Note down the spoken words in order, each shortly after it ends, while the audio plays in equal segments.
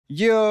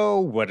Yo,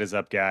 what is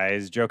up,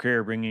 guys? Joker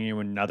here bringing you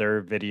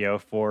another video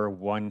for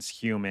Once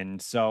Human.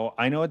 So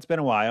I know it's been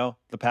a while.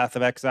 The Path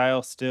of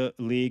Exile still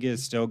League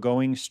is still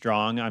going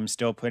strong. I'm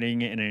still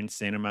putting an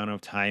insane amount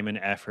of time and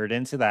effort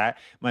into that.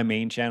 My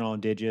main channel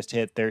did just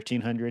hit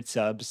 1,300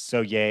 subs, so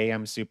yay!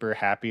 I'm super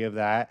happy of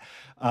that.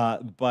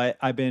 But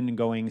I've been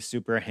going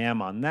super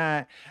ham on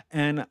that,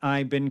 and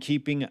I've been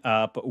keeping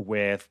up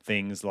with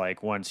things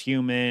like Once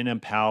Human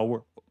and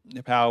Power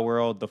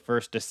World, the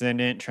First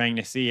Descendant, trying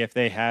to see if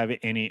they have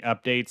any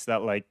updates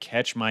that like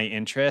catch my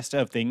interest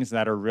of things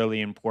that are really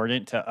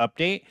important to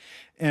update.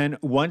 And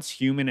Once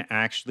Human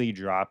actually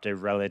dropped a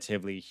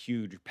relatively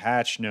huge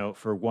patch note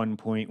for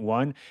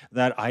 1.1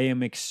 that I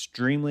am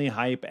extremely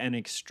hype and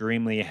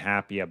extremely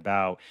happy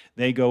about.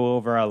 They go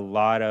over a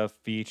lot of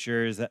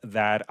features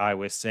that I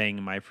was saying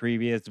in my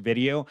previous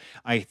video.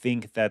 I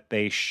think that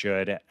they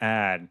should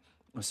add.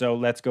 So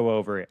let's go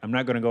over it. I'm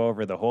not going to go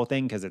over the whole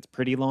thing because it's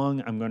pretty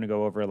long. I'm going to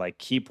go over like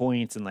key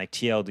points and like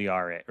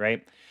TLDR it,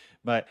 right?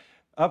 But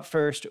up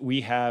first,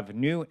 we have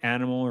new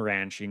animal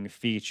ranching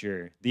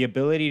feature, the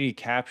ability to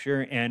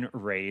capture and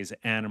raise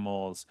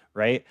animals,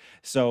 right?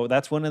 So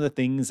that's one of the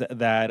things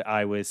that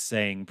I was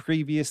saying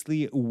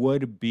previously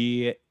would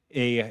be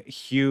a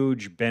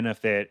huge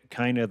benefit,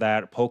 kind of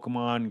that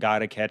Pokemon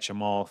gotta catch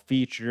 'em all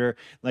feature,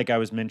 like I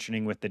was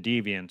mentioning with the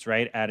deviants,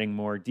 right? Adding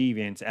more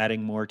deviants,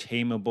 adding more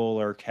tameable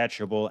or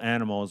catchable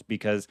animals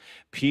because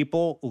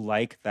people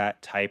like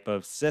that type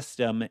of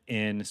system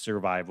in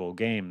survival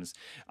games.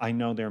 I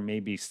know there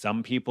may be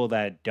some people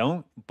that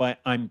don't, but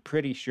I'm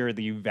pretty sure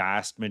the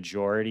vast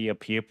majority of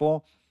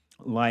people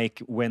like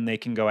when they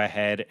can go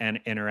ahead and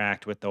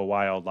interact with the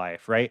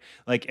wildlife, right?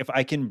 Like if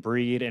I can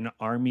breed an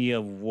army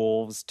of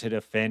wolves to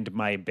defend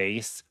my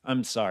base,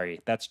 I'm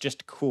sorry, that's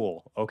just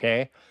cool,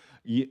 okay?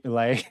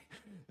 Like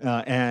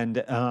and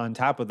on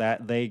top of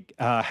that, they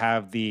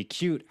have the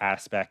cute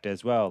aspect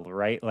as well,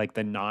 right? Like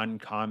the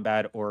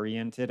non-combat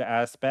oriented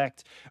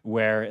aspect,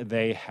 where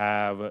they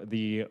have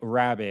the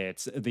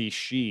rabbits, the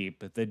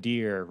sheep, the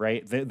deer,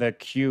 right? The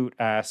cute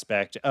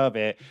aspect of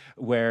it,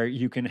 where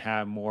you can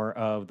have more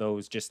of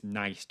those just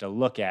nice to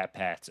look at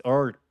pets,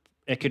 or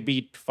it could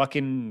be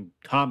fucking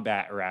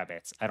combat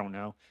rabbits. I don't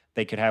know.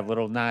 They could have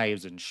little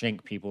knives and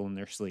shank people in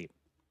their sleep.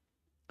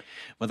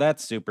 Well,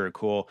 that's super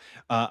cool.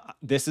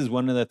 This is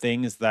one of the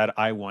things that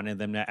I wanted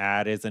them to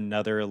add is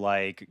another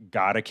like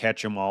gotta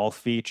catch 'em all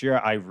feature.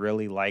 I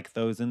really like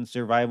those in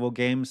survival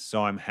games,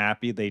 so I'm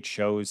happy they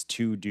chose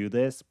to do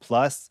this.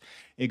 Plus,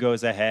 it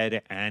goes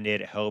ahead and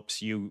it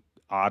helps you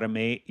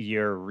automate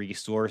your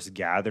resource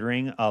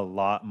gathering a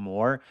lot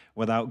more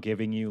without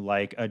giving you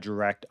like a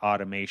direct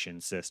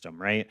automation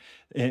system, right?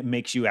 It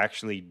makes you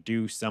actually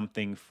do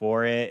something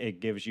for it. It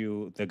gives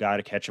you the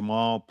gotta catch 'em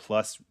all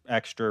plus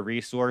extra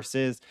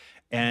resources,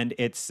 and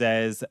it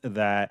says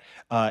that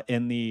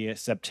in the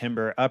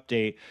September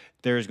update,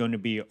 there's going to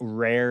be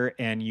rare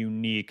and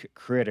unique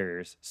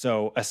critters.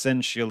 So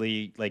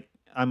essentially, like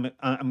I'm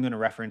going to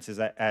reference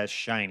it as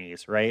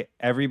shinies, right?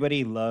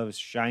 Everybody loves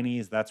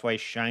shinies. That's why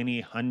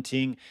shiny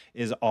hunting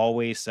is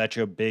always such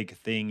a big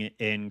thing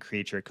in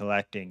creature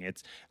collecting.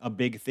 It's a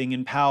big thing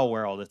in Pal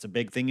World. It's a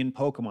big thing in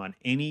Pokemon.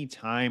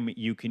 Anytime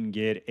you can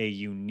get a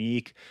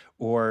unique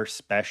or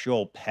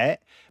special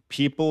pet,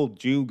 people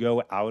do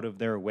go out of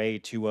their way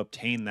to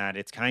obtain that.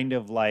 It's kind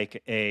of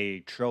like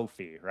a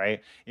trophy,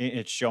 right?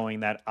 It's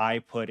showing that I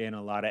put in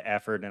a lot of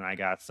effort and I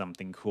got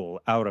something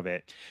cool out of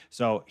it.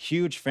 So,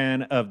 huge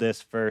fan of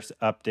this first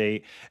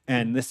update.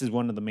 And this is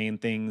one of the main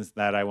things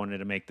that I wanted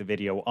to make the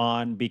video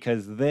on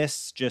because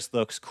this just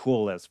looks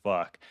cool as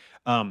fuck.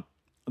 Um,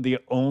 the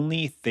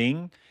only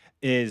thing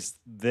is,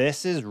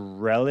 this is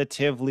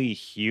relatively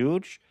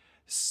huge.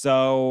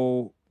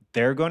 So,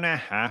 they're going to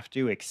have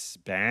to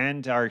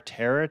expand our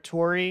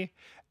territory,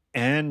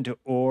 and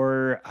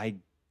or I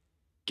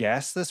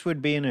guess this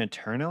would be an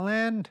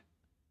Eternaland.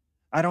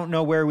 I don't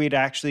know where we'd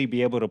actually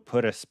be able to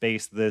put a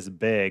space this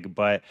big,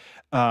 but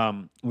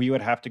we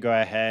would have to go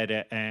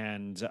ahead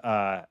and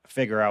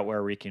figure out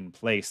where we can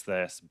place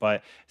this.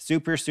 But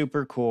super,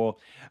 super cool.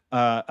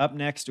 Up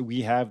next,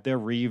 we have the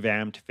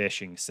revamped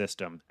fishing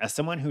system. As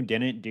someone who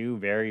didn't do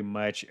very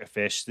much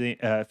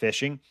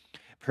fishing,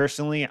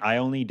 personally, I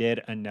only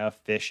did enough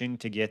fishing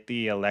to get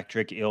the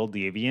electric eel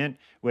deviant,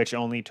 which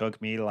only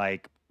took me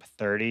like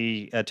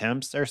 30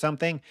 attempts or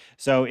something.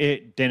 So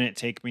it didn't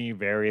take me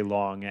very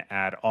long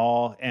at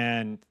all.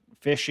 And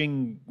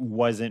fishing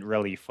wasn't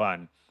really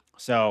fun.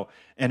 So,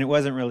 and it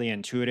wasn't really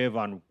intuitive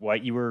on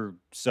what you were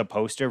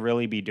supposed to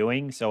really be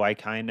doing. So I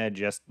kind of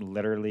just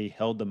literally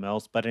held the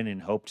mouse button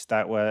and hoped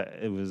that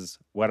it was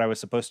what I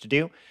was supposed to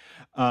do.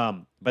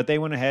 But they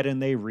went ahead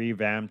and they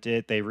revamped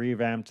it. They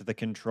revamped the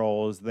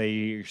controls.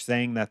 They're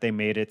saying that they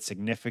made it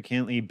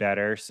significantly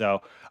better.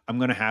 So I'm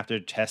going to have to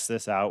test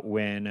this out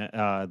when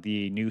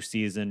the new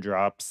season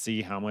drops,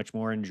 see how much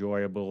more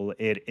enjoyable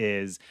it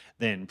is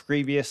than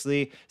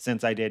previously,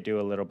 since I did do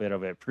a little bit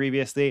of it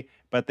previously.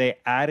 But they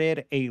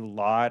added a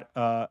lot,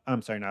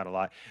 I'm sorry, not a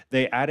lot.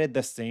 They added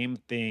the same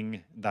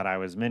thing that I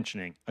was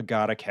mentioning, a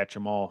gotta catch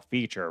 'em all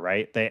feature,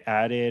 right? They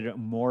added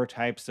more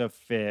types of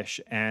fish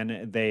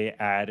and they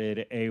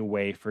added a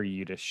way for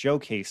you to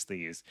showcase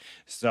these.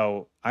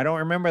 So I don't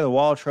remember the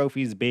wall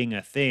trophies being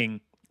a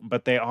thing,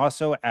 but they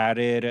also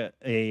added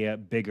a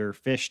bigger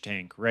fish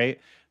tank, right?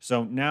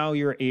 So now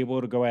you're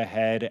able to go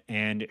ahead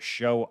and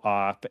show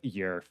off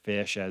your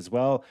fish as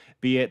well,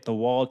 be it the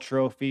wall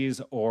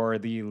trophies or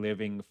the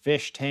living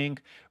fish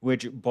tank,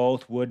 which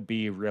both would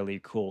be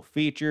really cool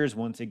features.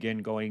 Once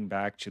again, going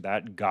back to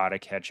that gotta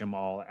catch 'em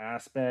all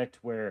aspect,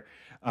 where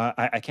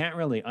I can't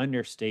really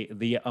understate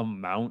the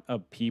amount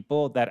of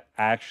people that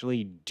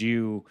actually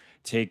do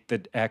take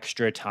the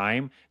extra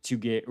time to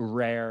get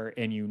rare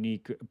and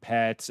unique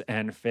pets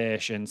and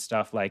fish and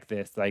stuff like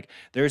this. Like,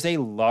 there's a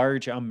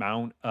large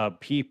amount of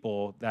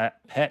people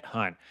that pet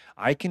hunt.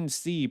 I can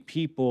see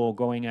people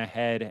going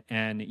ahead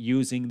and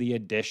using the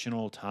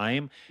additional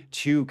time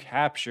to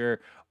capture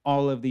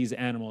all of these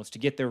animals, to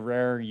get the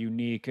rare,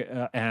 unique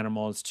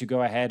animals, to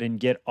go ahead and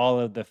get all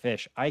of the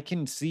fish. I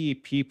can see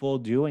people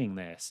doing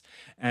this.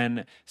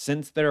 And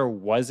since there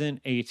wasn't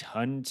a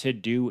ton to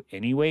do,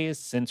 anyways,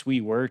 since we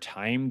were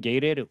time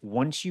gated,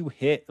 once you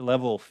hit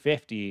level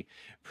 50,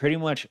 pretty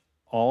much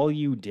all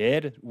you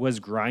did was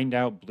grind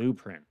out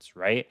blueprints,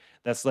 right?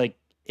 That's like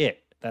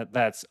it.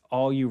 That's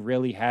all you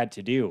really had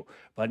to do.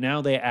 But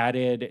now they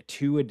added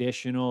two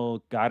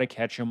additional gotta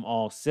catch 'em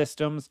all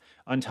systems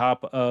on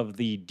top of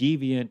the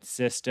deviant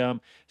system.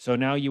 So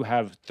now you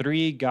have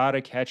three gotta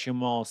catch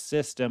 'em all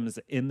systems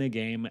in the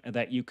game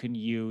that you can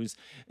use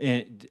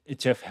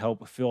to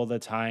help fill the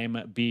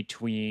time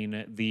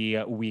between the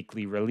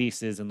weekly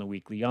releases and the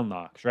weekly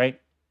unlocks, right?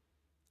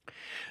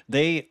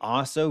 They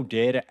also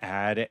did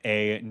add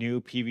a new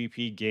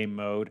PvP game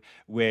mode,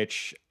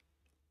 which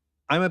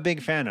I'm a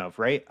big fan of,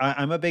 right?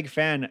 I'm a big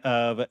fan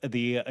of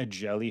the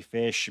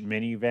jellyfish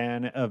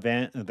minivan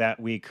event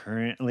that we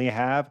currently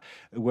have,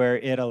 where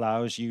it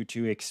allows you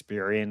to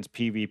experience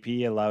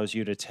PvP, allows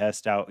you to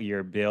test out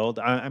your build.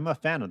 I'm a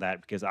fan of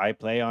that because I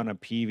play on a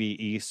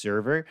PvE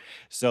server.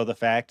 So the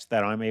fact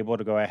that I'm able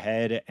to go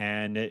ahead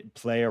and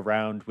play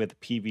around with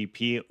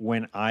PvP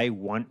when I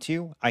want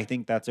to, I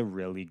think that's a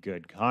really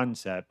good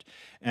concept.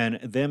 And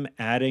them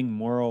adding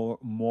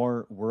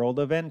more world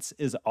events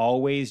is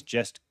always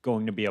just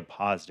going to be a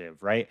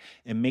positive, right?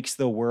 It makes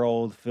the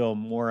world feel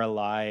more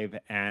alive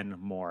and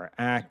more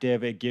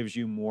active. It gives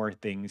you more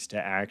things to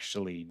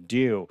actually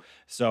do.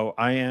 So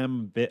I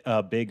am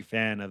a big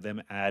fan of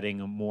them adding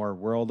more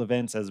world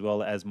events as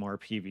well as more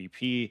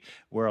PvP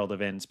world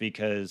events,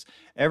 because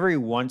every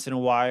once in a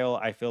while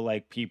I feel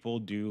like people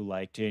do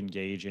like to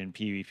engage in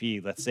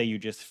PvP. Let's say you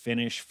just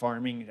finish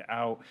farming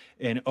out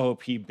an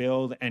OP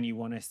build and you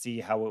want to see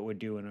how it would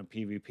do in a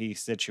PvP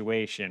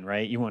situation,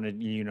 right? You want to,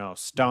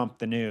 stomp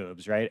the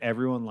noobs, right?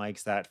 Everyone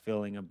likes that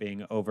feeling of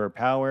being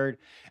overpowered,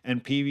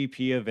 and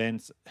PvP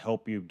events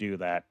help you do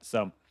that.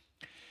 So,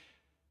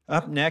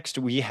 up next,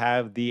 we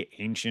have the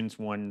Ancient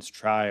Ones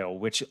trial,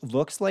 which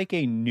looks like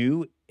a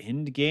new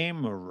end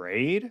game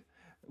raid,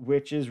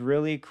 which is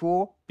really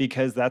cool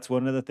because that's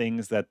one of the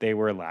things that they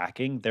were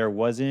lacking. There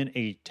wasn't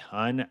a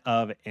ton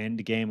of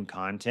end game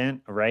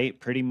content, right?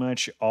 Pretty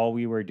much all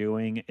we were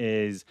doing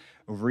is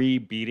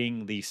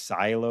rebeating the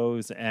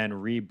silos and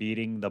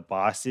rebeating the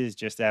bosses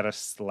just at a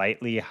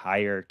slightly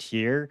higher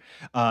tier.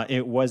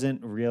 It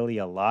wasn't really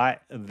a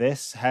lot.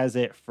 This has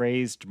it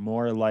phrased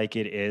more like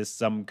it is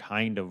some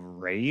kind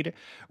of raid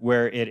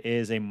where it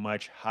is a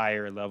much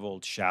higher level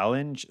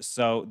challenge.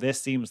 So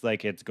this seems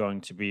like it's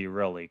going to be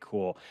really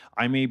cool.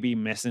 I may be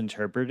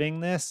misinterpreting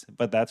this,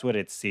 but that's what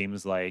it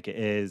seems like,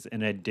 is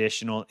an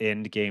additional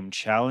end game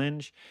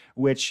challenge,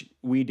 which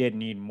we did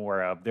need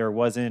more of. There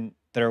wasn't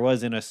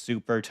a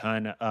super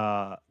ton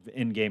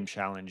in-game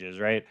challenges,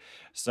 right?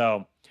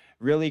 So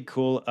really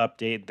cool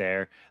update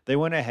there. They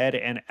went ahead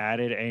and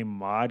added a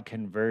mod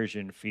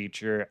conversion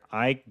feature.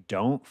 I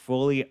don't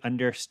fully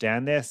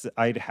understand this.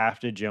 I'd have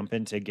to jump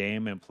into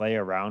game and play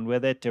around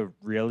with it to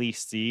really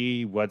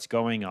see what's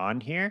going on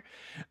here.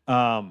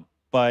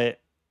 But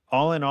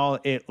all in all,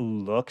 and it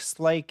looks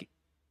like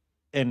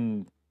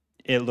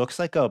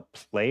a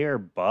player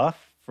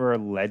buff for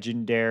the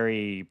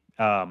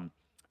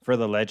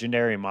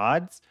legendary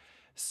mods.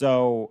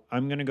 So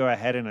I'm gonna go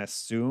ahead and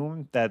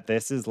assume that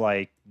this is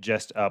like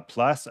just a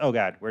plus. Oh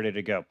God, where did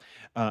it go?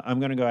 I'm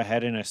gonna go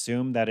ahead and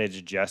assume that it's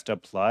just a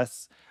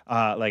plus.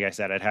 Like I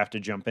said, I'd have to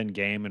jump in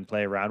game and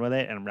play around with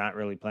it, and I'm not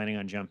really planning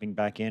on jumping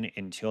back in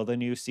until the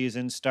new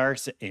season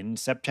starts in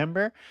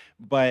September.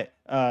 But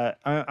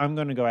I'm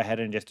gonna go ahead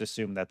and just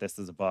assume that this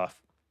is a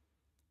buff.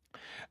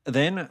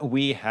 Then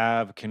we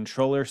have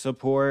controller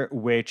support,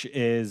 which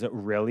is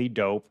really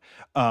dope.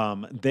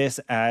 This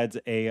adds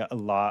a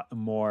lot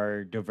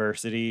more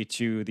diversity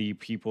to the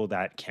people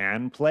that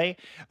can play,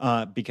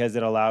 because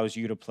it allows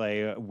you to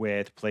play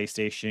with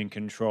PlayStation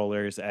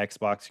controllers,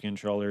 Xbox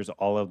controllers,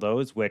 all of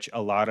those, which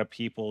a lot of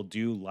people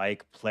do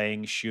like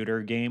playing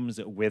shooter games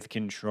with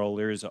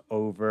controllers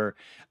over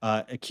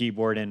a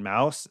keyboard and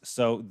mouse.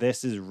 So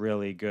this is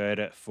really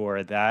good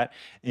for that.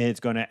 It's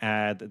going to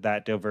add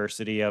that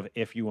diversity of,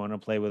 if you want to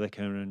play play with a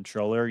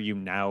controller, you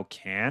now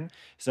can.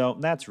 So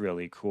that's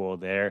really cool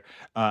there.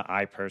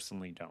 I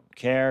personally don't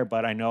care,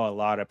 but I know a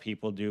lot of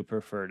people do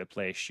prefer to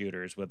play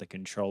shooters with a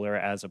controller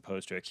as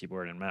opposed to a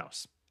keyboard and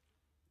mouse.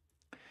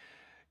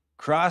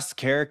 Cross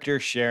character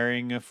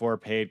sharing for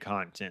paid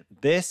content.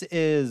 This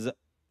is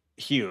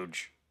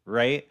huge,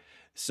 right?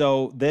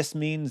 So this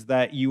means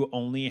that you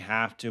only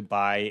have to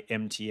buy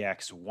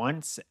MTX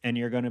once and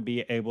you're going to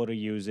be able to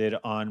use it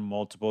on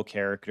multiple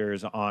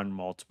characters on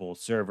multiple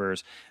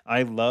servers.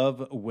 I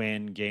love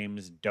when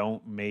games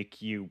don't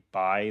make you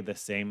buy the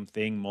same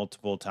thing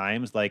multiple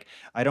times. Like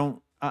I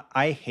don't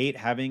I hate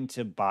having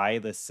to buy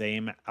the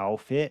same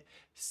outfit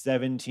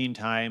 17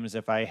 times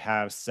if I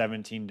have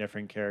 17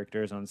 different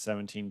characters on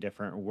 17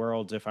 different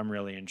worlds if I'm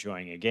really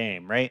enjoying a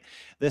game, right?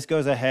 This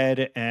goes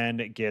ahead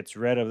and gets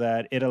rid of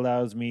that. It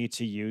allows me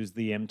to use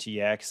the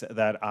MTX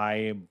that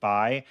I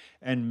buy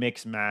and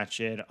mix match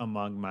it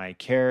among my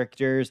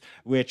characters,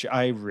 which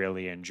I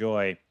really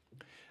enjoy.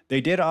 They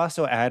did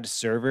also add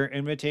server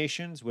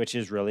invitations, which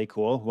is really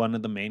cool. One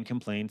of the main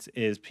complaints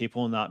is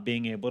people not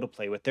being able to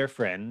play with their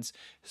friends.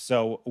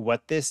 So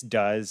what this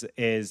does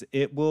is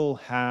it will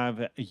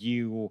have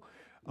you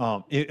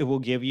it will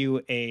give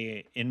you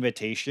a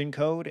invitation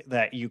code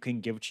that you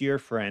can give to your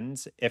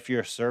friends. If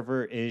your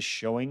server is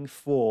showing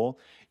full,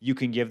 you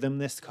can give them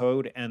this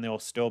code and they'll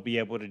still be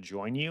able to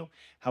join you.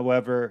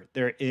 However,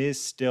 there is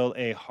still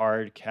a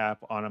hard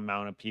cap on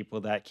amount of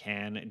people that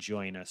can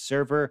join a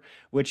server,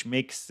 which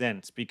makes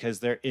sense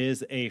because there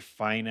is a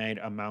finite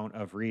amount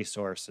of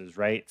resources,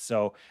 right?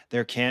 So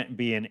there can't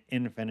be an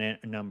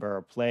infinite number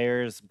of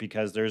players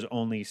because there's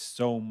only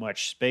so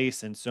much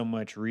space and so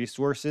much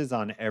resources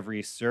on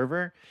every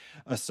server.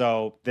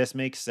 So this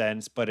makes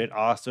sense, but it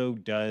also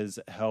does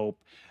help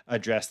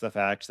address the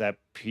fact that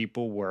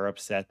people were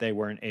upset they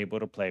weren't able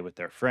to play with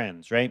their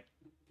friends, right?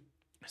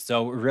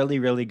 So really,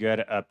 really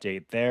good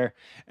update there.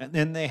 And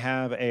then they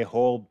have a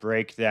whole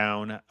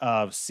breakdown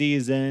of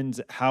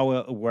seasons, how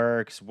it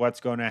works, what's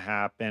going to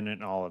happen,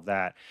 and all of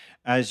that.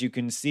 As you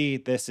can see,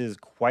 this is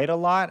quite a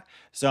lot.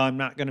 So I'm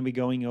not going to be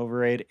going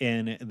over it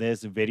in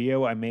this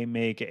video. I may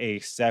make a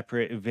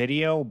separate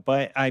video,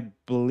 but I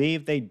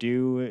believe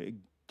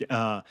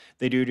uh,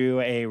 they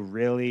do a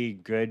really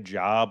good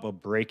job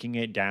of breaking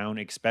it down,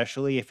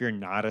 especially if you're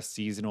not a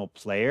seasonal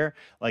player.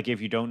 Like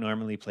if you don't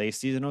normally play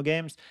seasonal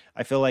games,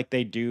 I feel like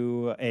they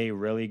do a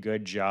really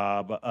good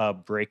job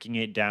of breaking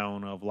it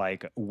down of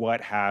like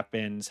what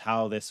happens,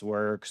 how this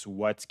works,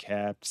 what's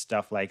kept,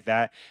 stuff like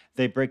that.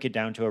 They break it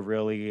down to a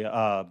really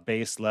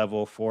base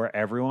level for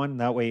everyone.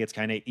 That way it's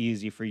kind of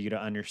easy for you to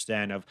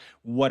understand of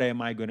what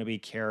am I going to be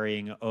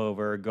carrying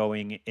over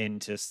going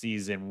into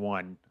season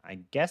one. I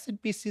guess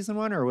it'd be season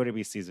one, or would it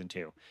be season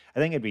two? I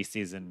think it'd be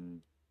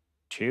season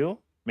two,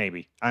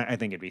 maybe. I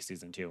think it'd be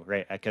season two,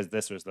 right? Because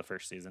this was the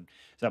first season.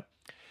 So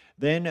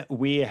then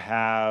we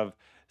have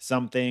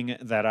something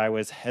that I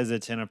was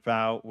hesitant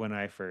about when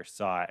I first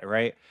saw it,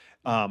 right?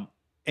 Um,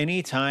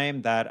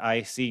 Anytime that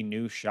I see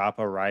new shop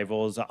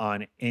arrivals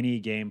on any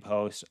game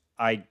post,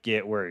 I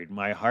get worried.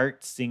 My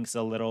heart sinks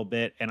a little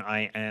bit and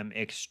I am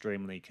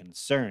extremely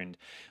concerned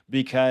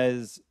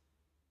because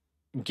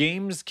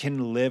games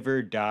can live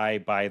or die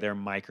by their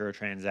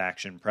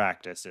microtransaction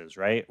practices,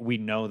 right? We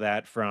know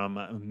that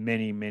from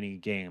many, many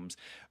games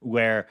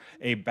where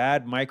a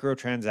bad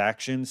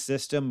microtransaction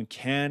system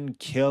can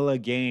kill a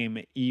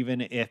game,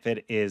 even if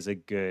it is a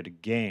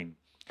good game.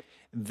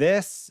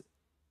 This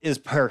is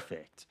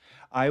perfect.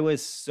 I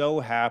was so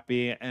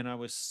happy and I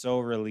was so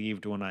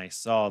relieved when I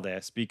saw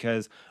this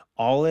because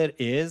all it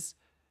is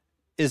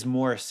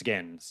more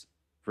skins,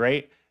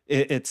 right?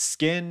 It's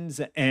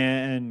skins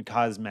and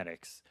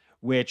cosmetics,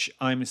 which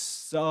I'm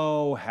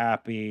so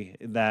happy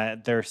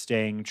that they're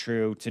staying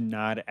true to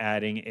not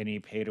adding any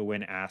pay to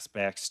win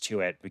aspects to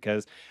it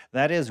because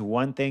that is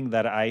one thing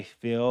that I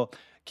feel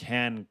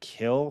can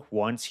kill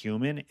once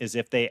human is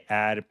if they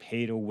add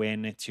pay to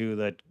win to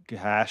the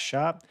cash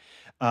shop.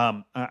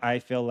 I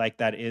feel like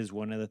that is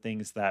one of the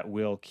things that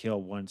will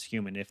kill once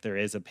human if there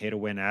is a pay to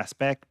win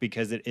aspect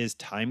because it is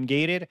time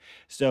gated.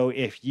 So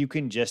if you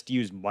can just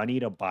use money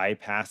to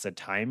bypass a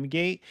time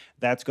gate,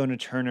 that's going to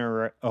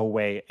turn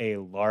away a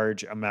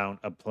large amount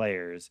of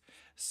players.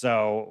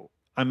 So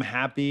I'm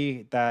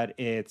happy that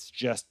it's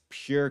just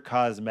pure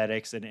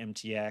cosmetics and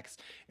MTX.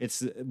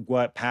 It's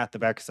what Path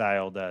of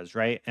Exile does,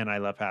 right? And I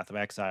love Path of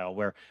Exile,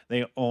 where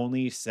they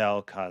only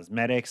sell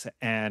cosmetics,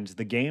 and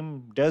the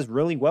game does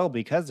really well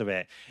because of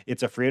it.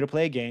 It's a free to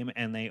play game,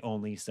 and they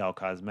only sell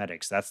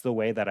cosmetics. That's the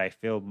way that I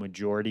feel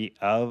majority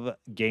of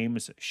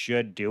games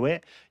should do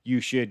it. You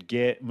should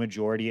get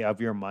majority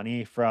of your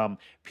money from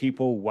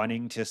people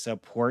wanting to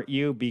support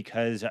you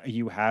because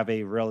you have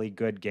a really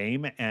good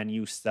game and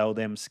you sell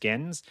them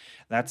skins.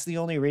 That's the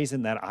only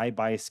reason that I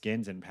buy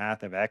skins in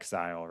Path of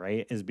Exile,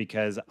 right? Is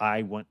because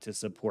I want to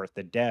support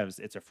the devs.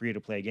 It's a free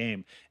to play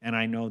game, and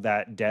I know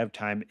that dev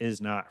time is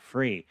not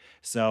free.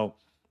 So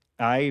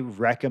I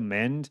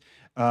recommend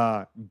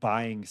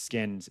buying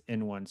skins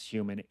in Once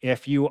Human.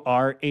 If you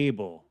are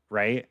able,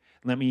 right?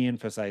 Let me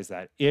emphasize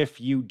that.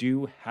 If you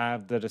do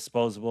have the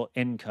disposable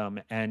income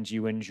and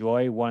you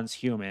enjoy Once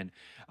Human,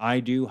 I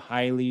do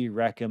highly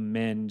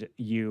recommend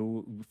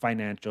you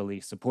financially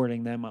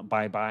supporting them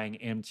by buying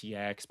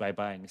MTX, by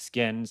buying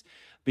skins,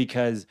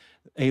 because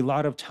a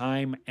lot of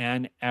time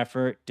and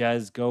effort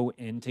does go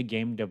into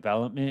game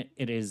development.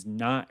 It is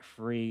not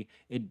free.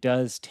 It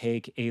does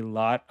take a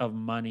lot of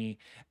money.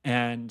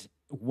 And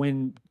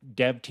when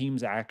dev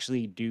teams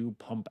actually do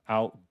pump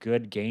out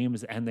good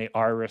games and they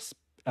are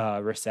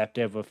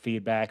receptive of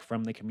feedback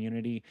from the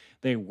community,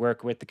 they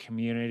work with the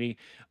community,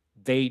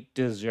 they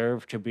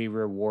deserve to be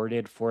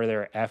rewarded for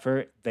their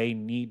effort. They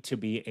need to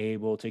be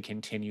able to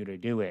continue to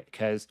do it,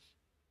 because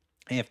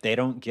if they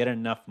don't get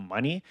enough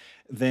money,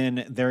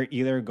 then they're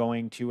either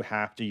going to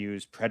have to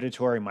use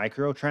predatory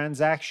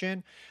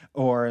microtransaction,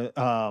 or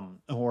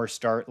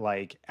start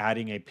like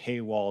adding a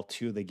paywall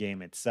to the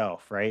game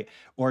itself, right?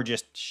 Or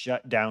just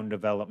shut down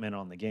development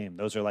on the game.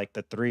 Those are like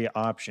the three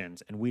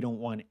options, and we don't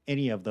want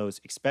any of those,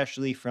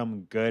 especially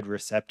from good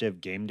receptive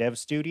game dev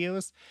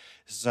studios.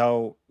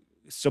 So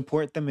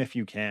support them if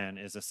you can,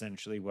 is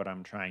essentially what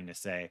I'm trying to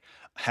say.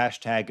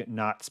 Hashtag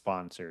not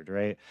sponsored,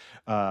 right?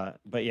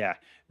 But yeah,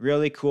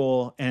 really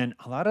cool. And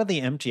a lot of the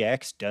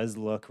MTX does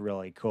look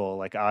really cool.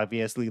 Like,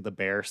 obviously the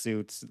bear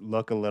suits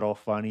look a little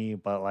funny,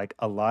 but like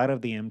a lot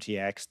of the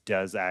MTX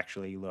does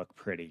actually look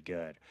pretty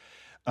good.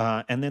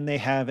 And then they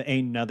have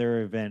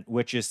another event,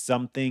 which is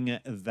something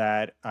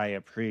that I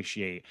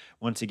appreciate.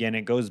 Once again,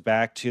 it goes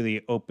back to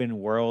the open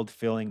world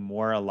feeling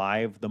more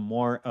alive. The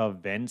more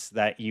events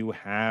that you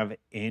have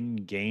in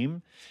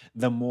game,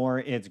 the more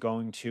it's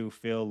going to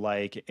feel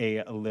like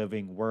a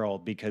living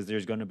world, because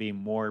there's going to be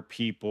more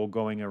people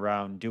going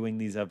around doing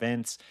these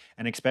events.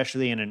 And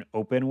especially in an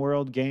open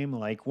world game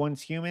like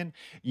Once Human,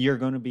 you're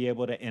going to be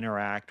able to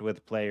interact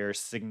with players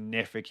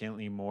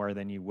significantly more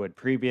than you would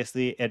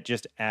previously. It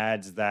just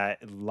adds that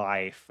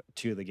life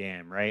to the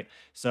game, right?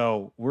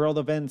 So world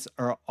events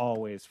are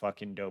always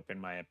fucking dope in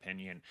my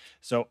opinion.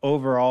 So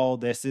overall,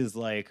 this is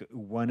like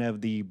one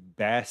of the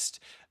best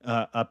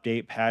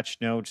update patch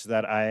notes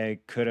that I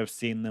could have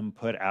seen them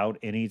put out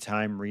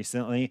anytime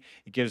recently.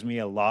 It gives me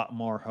a lot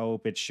more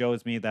hope. It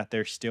shows me that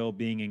they're still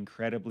being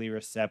incredibly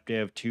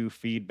receptive to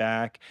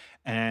feedback,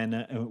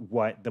 and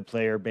what the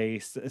player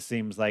base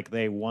seems like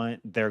they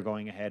want. They're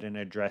going ahead and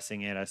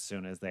addressing it as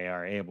soon as they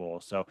are able.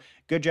 So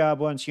good job,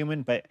 Once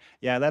Human. But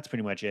yeah, that's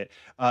pretty much it.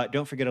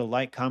 Don't forget to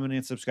like, comment,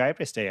 and subscribe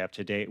to stay up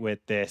to date with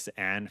this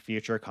and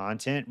future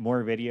content.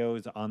 More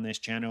videos on this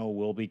channel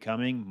will be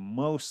coming,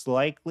 most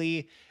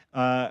likely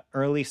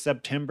early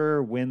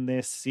September when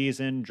this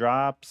season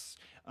drops.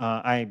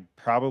 I'm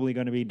probably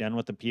going to be done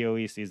with the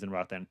PoE season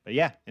about then. But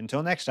yeah,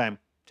 until next time,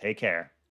 take care.